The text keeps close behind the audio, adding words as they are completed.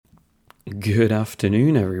Good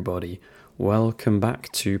afternoon, everybody. Welcome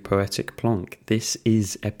back to Poetic Plonk. This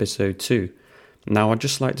is episode 2. Now, I'd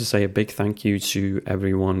just like to say a big thank you to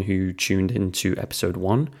everyone who tuned into episode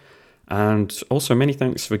 1, and also many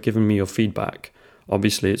thanks for giving me your feedback.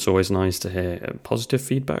 Obviously, it's always nice to hear positive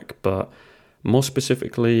feedback, but more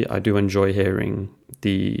specifically, I do enjoy hearing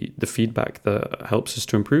the feedback that helps us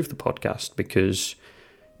to improve the podcast, because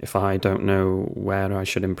if I don't know where I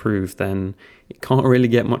should improve, then it can't really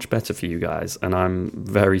get much better for you guys. And I'm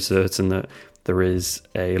very certain that there is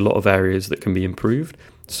a lot of areas that can be improved.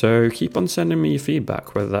 So keep on sending me your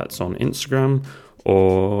feedback, whether that's on Instagram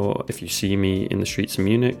or if you see me in the streets of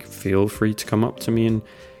Munich, feel free to come up to me and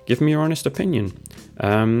give me your honest opinion.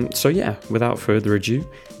 Without further ado,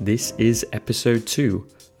 this is episode 2,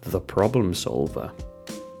 The Problem Solver.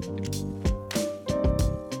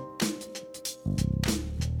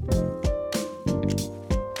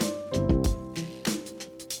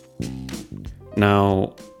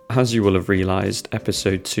 Now, as you will have realised,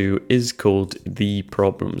 episode 2 is called The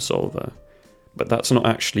Problem Solver, but that's not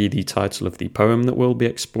actually the title of the poem that we'll be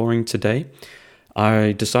exploring today.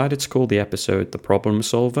 I decided to call the episode The Problem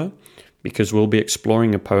Solver because we'll be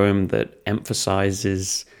exploring a poem that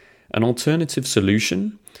emphasises an alternative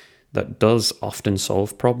solution that does often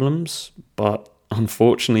solve problems, but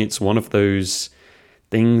unfortunately it's one of those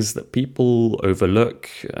things that people overlook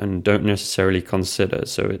and don't necessarily consider,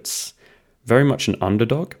 so it's very much an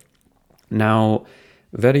underdog. Now,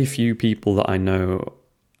 very few people that I know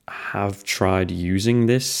have tried using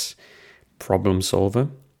this problem solver.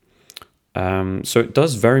 So it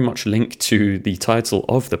does very much link to the title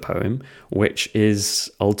of the poem, which is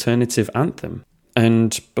Alternative Anthem.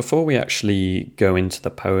 And before we actually go into the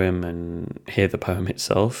poem and hear the poem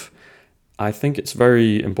itself, I think it's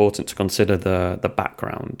very important to consider the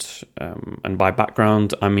background. And by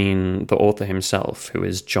background, I mean the author himself, who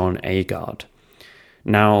is John Agard.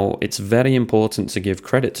 Now, it's very important to give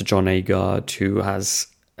credit to John Agard, who has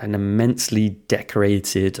an immensely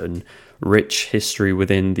decorated and rich history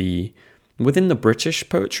within the British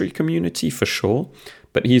poetry community, for sure,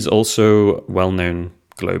 but he's also well known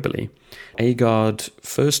globally. Agard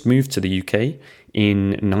first moved to the UK in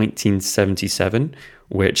 1977,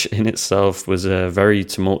 which in itself was a very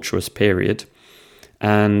tumultuous period.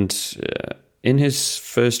 And in his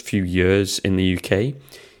first few years in the UK,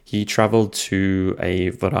 he travelled to a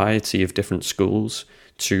variety of different schools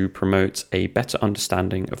to promote a better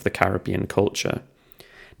understanding of the Caribbean culture.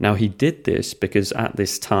 Now, he did this because at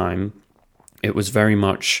this time, it was very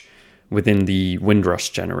much within the Windrush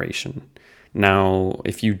generation. Now,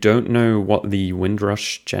 if you don't know what the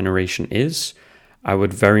Windrush generation is, I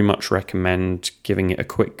would very much recommend giving it a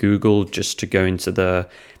quick Google just to go into the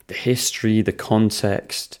history, the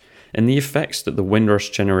context, and the effects that the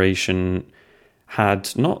Windrush generation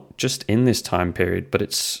had, not just in this time period, but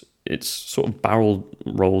it's sort of barrel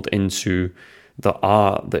rolled into the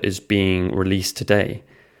art that is being released today.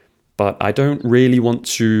 But I don't really want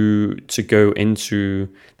to go into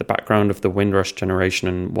the background of the Windrush generation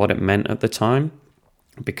and what it meant at the time,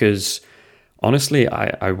 because honestly,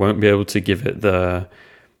 I won't be able to give it the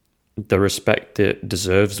respect it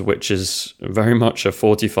deserves, which is very much a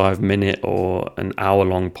 45-minute or an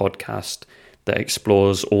hour-long podcast that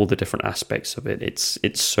explores all the different aspects of it.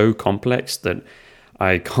 It's so complex that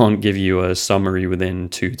I can't give you a summary within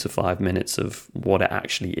 2 to 5 minutes of what it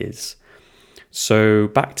actually is. So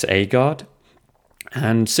back to Agard,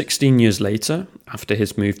 and 16 years later, after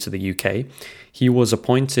his move to the UK, he was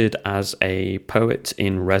appointed as a poet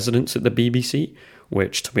in residence at the BBC,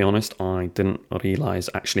 which, to be honest, I didn't realise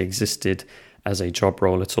actually existed as a job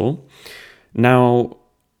role at all. Now,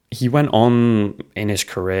 he went on in his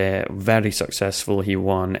career very successful. He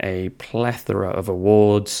won a plethora of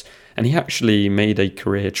awards, and he actually made a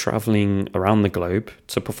career travelling around the globe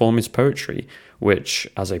to perform his poetry, which,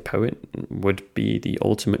 as a poet, would be the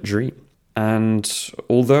ultimate dream. And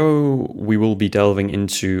although we will be delving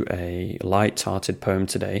into a light-hearted poem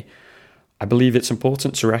today, I believe it's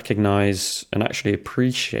important to recognise and actually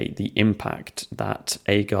appreciate the impact that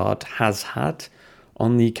Agard has had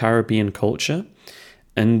on the Caribbean culture.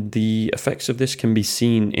 And the effects of this can be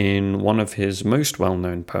seen in one of his most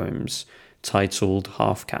well-known poems, titled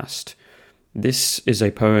Half Caste. This is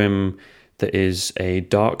a poem that is a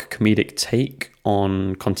dark comedic take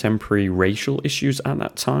on contemporary racial issues at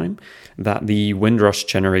that time that the Windrush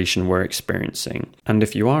generation were experiencing. And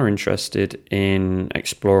if you are interested in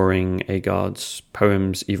exploring Agard's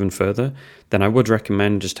poems even further, then I would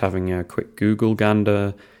recommend just having a quick Google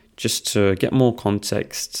gander just to get more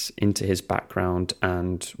context into his background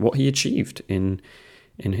and what he achieved in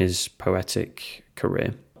his poetic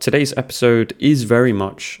career. Today's episode is very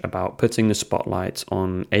much about putting the spotlight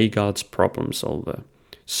on Agard's problem solver.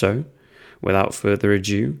 So, without further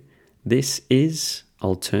ado, this is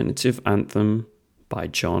Alternative Anthem by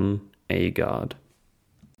John Agard.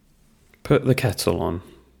 Put the kettle on.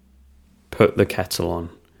 Put the kettle on.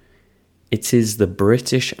 It is the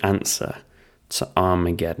British answer to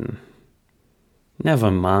Armageddon. Never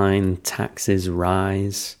mind taxes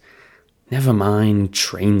rise. Never mind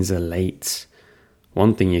trains are late.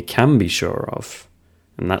 One thing you can be sure of,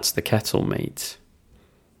 and that's the kettle, mate.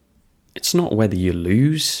 It's not whether you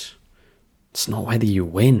lose. It's not whether you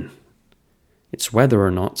win. It's whether or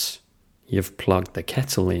not you've plugged the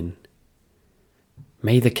kettle in.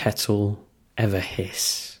 May the kettle ever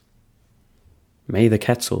hiss. May the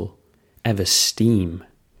kettle ever steam.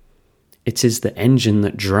 It is the engine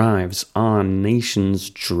that drives our nation's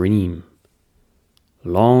dream.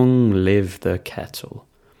 Long live the kettle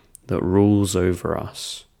that rules over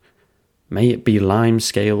us. May it be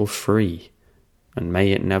limescale free, and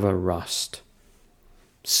may it never rust.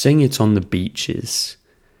 Sing it on the beaches.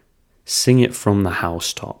 Sing it from the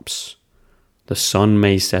housetops. The sun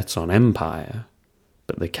may set on empire,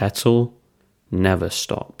 but the kettle never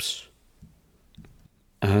stops.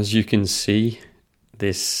 As you can see,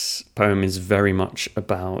 this poem is very much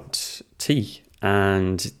about tea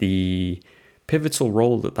and the pivotal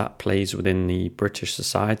role that plays within the British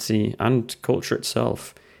society and culture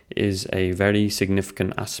itself is a very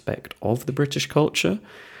significant aspect of the British culture.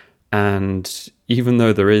 And even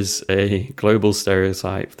though there is a global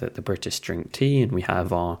stereotype that the British drink tea and we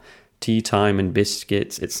have our tea time and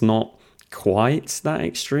biscuits, it's not quite that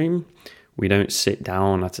extreme. We don't sit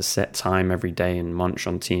down at a set time every day and munch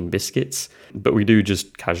on tea and biscuits, but we do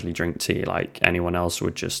just casually drink tea like anyone else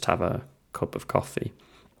would just have a cup of coffee.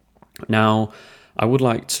 Now, I would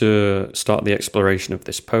like to start the exploration of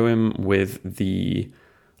this poem with the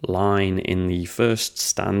line in the first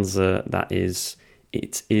stanza that is,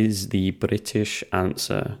 "It is the British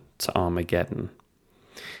answer to Armageddon."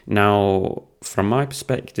 Now, from my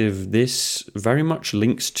perspective, this very much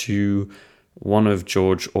links to one of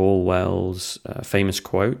George Orwell's famous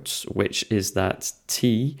quotes, which is that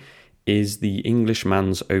tea is the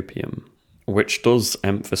Englishman's opium, which does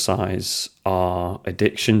emphasize our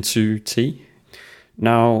addiction to tea.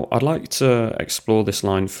 Now, I'd like to explore this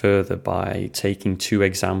line further by taking two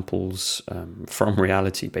examples from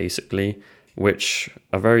reality, basically, which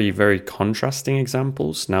are very, very contrasting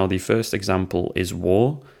examples. Now, the first example is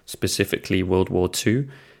war, specifically World War II,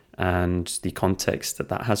 and the context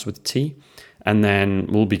that has with tea. And then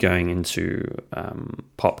we'll be going into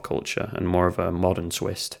pop culture and more of a modern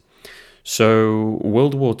twist. So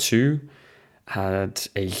World War II had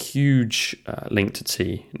a huge link to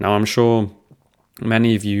tea. Now, I'm sure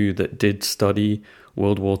many of you that did study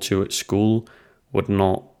World War II at school would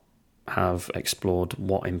not have explored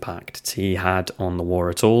what impact tea had on the war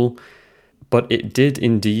at all. But it did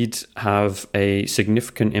indeed have a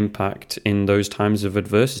significant impact in those times of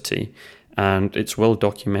adversity. And it's well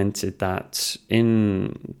documented that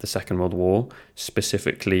in the Second World War,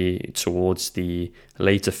 specifically towards the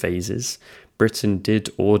later phases, Britain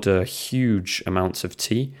did order huge amounts of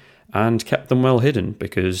tea and kept them well hidden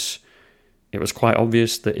because it was quite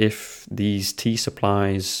obvious that if these tea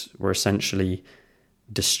supplies were essentially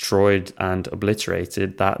destroyed and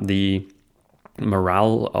obliterated, that the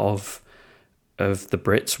morale of the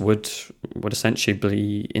Brits would essentially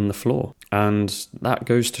be in the floor. And that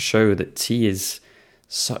goes to show that tea is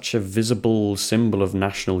such a visible symbol of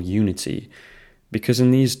national unity, because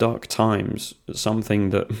in these dark times, something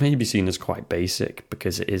that may be seen as quite basic,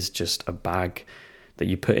 because it is just a bag that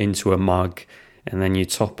you put into a mug and then you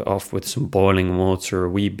top it off with some boiling water, a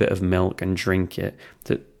wee bit of milk and drink it,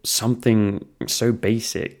 that something so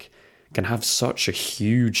basic can have such a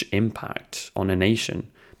huge impact on a nation.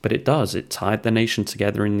 But it does. It tied the nation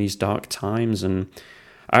together in these dark times. And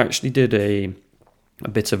I actually did a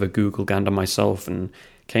bit of a Google gander myself and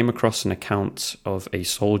came across an account of a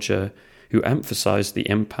soldier who emphasized the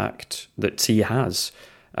impact that tea has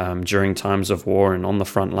during times of war and on the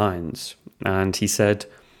front lines. And he said,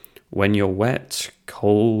 "When you're wet,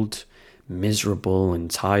 cold, miserable and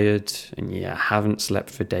tired, and you haven't slept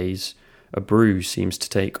for days, a brew seems to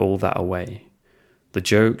take all that away. The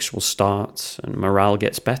jokes will start and morale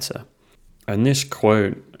gets better." And this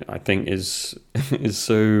quote, I think, is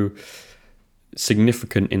so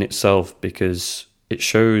significant in itself because it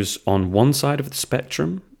shows on one side of the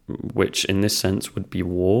spectrum, which in this sense would be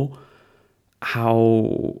war,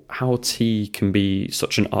 how tea can be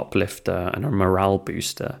such an uplifter and a morale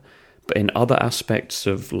booster. But in other aspects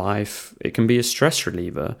of life, it can be a stress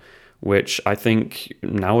reliever, which I think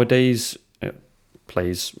nowadays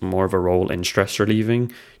plays more of a role in stress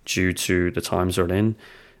relieving due to the times we're in,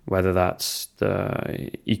 whether that's the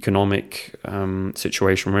economic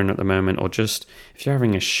situation we're in at the moment, or just if you're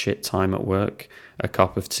having a shit time at work, a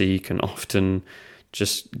cup of tea can often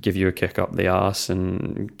just give you a kick up the arse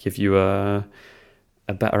and give you a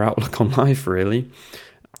better outlook on life, really.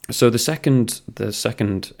 So the second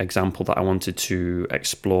example that I wanted to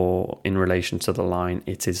explore in relation to the line,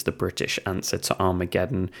 "It is the British answer to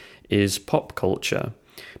Armageddon," is pop culture.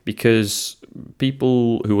 Because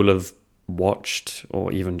people who will have watched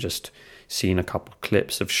or even just seen a couple of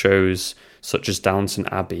clips of shows such as Downton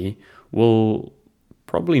Abbey will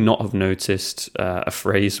probably not have noticed a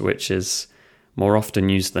phrase which is more often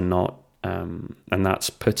used than not, and that's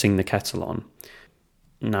 "putting the kettle on."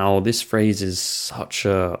 Now, this phrase is such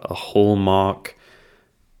a hallmark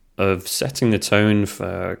of setting the tone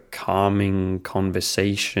for calming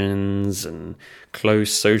conversations and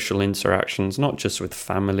close social interactions, not just with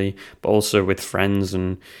family, but also with friends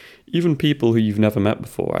and even people who you've never met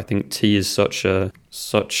before. I think tea is such a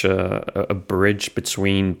bridge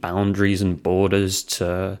between boundaries and borders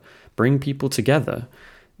to bring people together.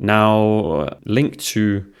 Now, linked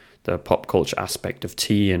to the pop culture aspect of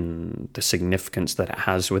tea and the significance that it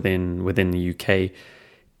has within the UK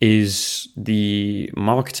is the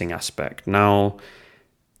marketing aspect. Now,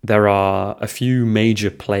 there are a few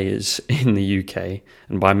major players in the UK,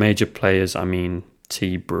 and by major players I mean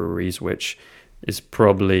tea breweries, which is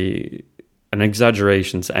probably an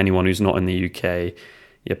exaggeration to anyone who's not in the UK.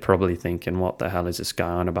 You're probably thinking, what the hell is this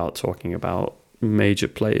guy on about, talking about major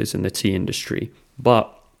players in the tea industry?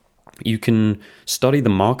 But you can study the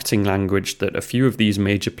marketing language that a few of these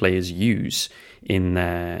major players use in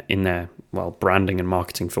their branding and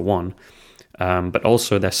marketing for one, but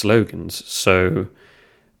also their slogans. So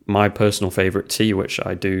my personal favorite tea, which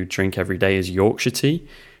I do drink every day, is Yorkshire tea.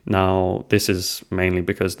 Now, this is mainly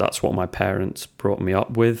because that's what my parents brought me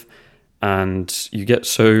up with, and you get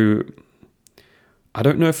so... I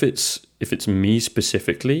don't know if it's me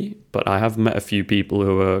specifically, but I have met a few people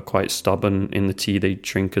who are quite stubborn in the tea they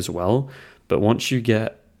drink as well. But once you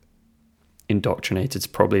get indoctrinated, it's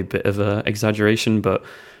probably a bit of an exaggeration, but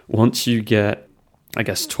once you get, I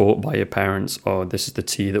guess, taught by your parents, "Oh, this is the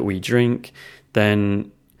tea that we drink,"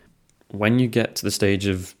 then when you get to the stage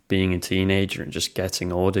of being a teenager and just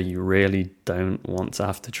getting older, you really don't want to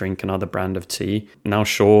have to drink another brand of tea. Now,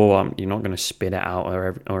 sure, you're not going to spit it out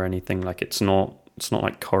or anything. Like, it's not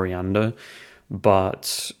like coriander,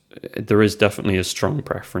 but there is definitely a strong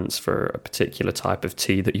preference for a particular type of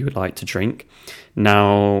tea that you would like to drink.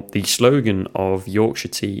 Now, the slogan of Yorkshire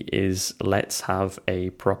tea is "Let's have a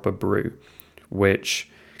proper brew," which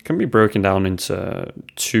can be broken down into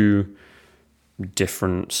two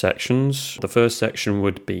different sections. The first section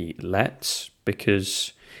would be "let's,"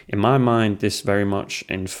 because in my mind, this very much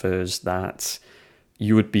infers that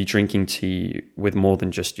you would be drinking tea with more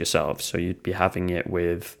than just yourself. So you'd be having it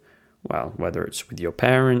with, well, whether it's with your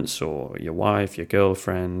parents or your wife, your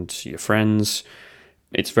girlfriend, your friends.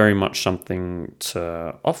 It's very much something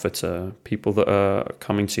to offer to people that are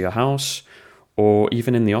coming to your house, or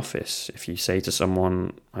even in the office. If you say to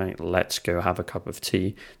someone, "Hey, let's go have a cup of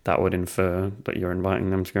tea," that would infer that you're inviting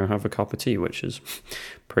them to go have a cup of tea, which is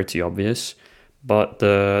pretty obvious. But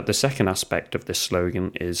the second aspect of this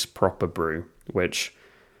slogan is "proper brew," which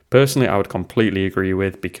personally I would completely agree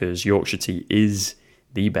with, because Yorkshire tea is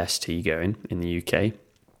the best tea going in the UK.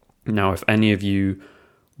 Now, if any of you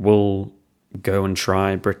will go and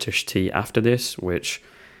try British tea after this, which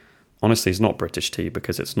honestly is not British tea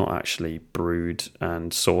because it's not actually brewed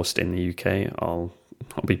and sourced in the UK, I'll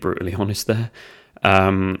be brutally honest there.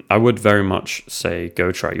 I would very much say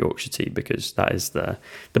go try Yorkshire tea, because that is the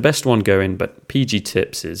best one going. But PG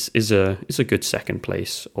Tips is a good second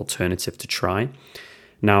place alternative to try.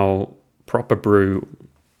 Now, proper brew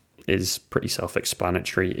is pretty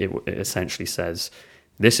self-explanatory. It essentially says,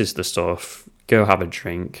 this is the stuff, go have a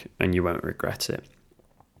drink and you won't regret it.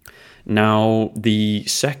 Now, the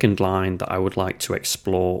second line that I would like to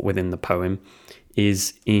explore within the poem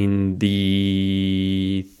is in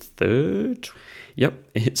the third... Yep,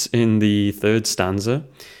 it's in the third stanza,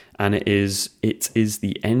 and it is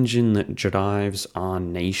the engine that drives our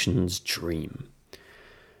nation's dream.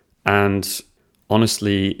 And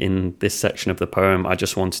honestly, in this section of the poem, I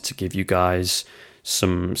just wanted to give you guys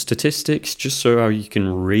some statistics, just so you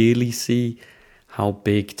can really see how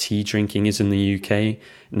big tea drinking is in the UK.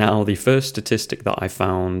 Now, the first statistic that I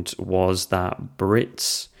found was that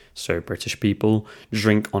Brits So British people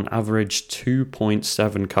drink on average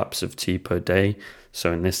 2.7 cups of tea per day.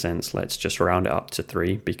 So in this sense, let's just round it up to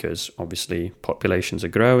 3 because obviously populations are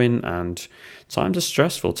growing and times are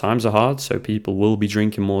stressful, times are hard, so people will be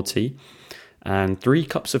drinking more tea. And 3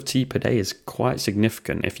 cups of tea per day is quite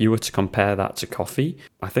significant. If you were to compare that to coffee,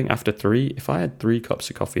 I think after 3, if I had 3 cups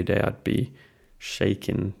of coffee a day, I'd be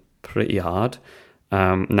shaking pretty hard.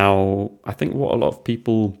 Now, I think what a lot of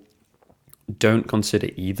people don't consider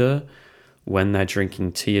either when they're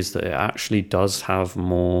drinking tea is that it actually does have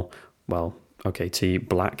more,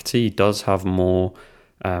 black tea does have more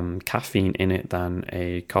caffeine in it than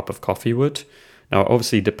a cup of coffee would. Now, it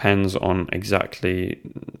obviously depends on exactly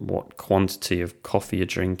what quantity of coffee you're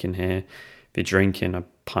drinking here. If you're drinking a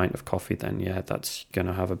pint of coffee, then yeah, that's going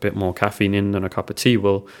to have a bit more caffeine in than a cup of tea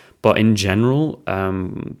will. But in general,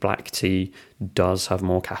 black tea does have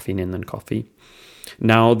more caffeine in than coffee.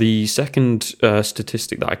 Now, the second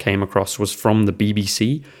statistic that I came across was from the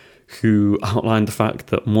BBC, who outlined the fact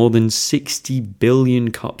that more than 60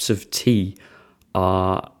 billion cups of tea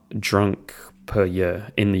are drunk per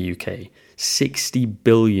year in the UK. 60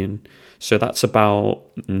 billion. So that's about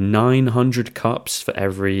 900 cups for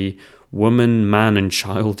every woman, man and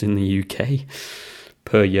child in the UK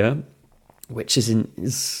per year, which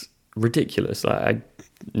is ridiculous.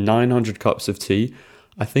 900 cups of tea.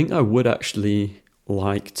 I think I would actually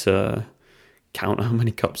like to count how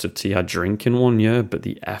many cups of tea I drink in 1 year, but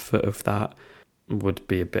the effort of that would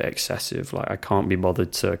be a bit excessive. I can't be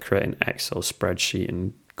bothered to create an Excel spreadsheet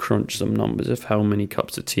and crunch some numbers of how many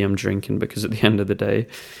cups of tea I'm drinking, because at the end of the day,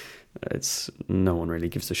 no one really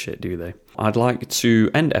gives a shit, do they? I'd like to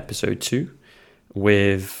end episode 2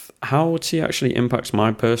 with how tea actually impacts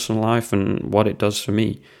my personal life and what it does for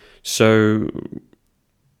me. So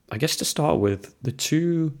I guess to start with, the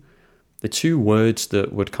two words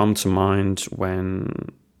that would come to mind when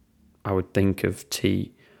I would think of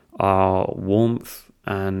tea are warmth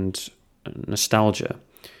and nostalgia.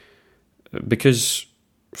 Because,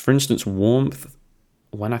 for instance, warmth,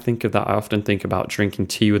 when I think of that, I often think about drinking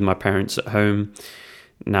tea with my parents at home.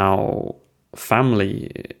 Now,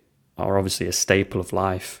 family are obviously a staple of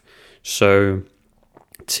life, so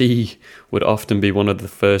tea would often be one of the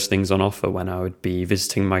first things on offer when I would be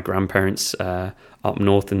visiting my grandparents up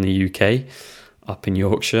north in the UK, up in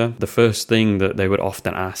Yorkshire. The first thing that they would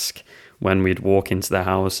often ask when we'd walk into their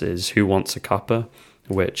house is, who wants a cuppa,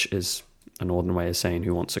 which is a northern way of saying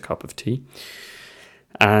who wants a cup of tea.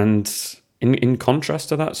 And in contrast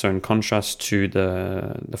to that, so in contrast to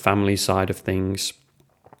the family side of things,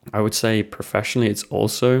 I would say professionally it's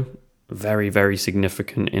also very, very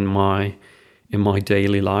significant in my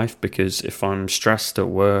daily life, because if I'm stressed at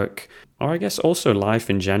work, or I guess also life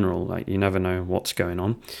in general, you never know what's going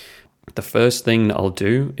on, the first thing that I'll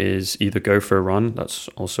do is either go for a run. That's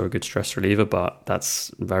also a good stress reliever, but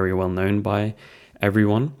that's very well known by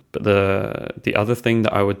everyone. But the other thing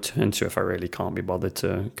that I would turn to if I really can't be bothered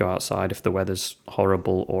to go outside, if the weather's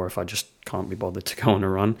horrible, or if I just can't be bothered to go on a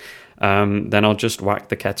run, then I'll just whack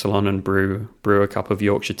the kettle on and brew a cup of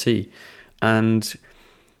Yorkshire tea. And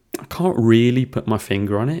I can't really put my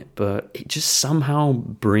finger on it, but it just somehow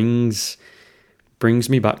brings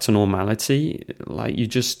me back to normality. You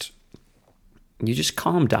just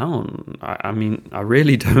calm down. I mean, I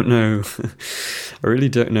really don't know. I really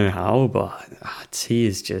don't know how, but tea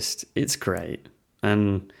is it's great.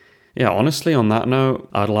 And yeah, honestly, on that note,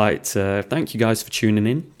 I'd like to thank you guys for tuning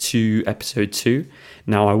in to episode 2.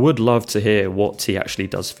 Now, I would love to hear what tea actually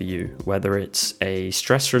does for you, whether it's a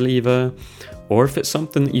stress reliever, or if it's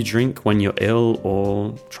something that you drink when you're ill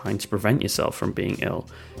or trying to prevent yourself from being ill.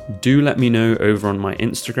 Do let me know over on my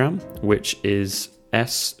Instagram, which is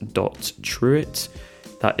s.trewhitt.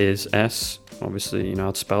 That is S, obviously you know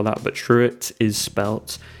how to spell that, but Trewhitt is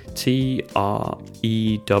spelt Trewhitt.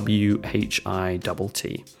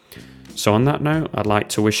 So on that note, I'd like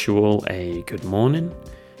to wish you all a good morning,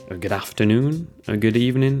 a good afternoon, a good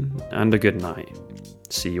evening, and a good night.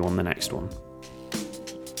 See you on the next one.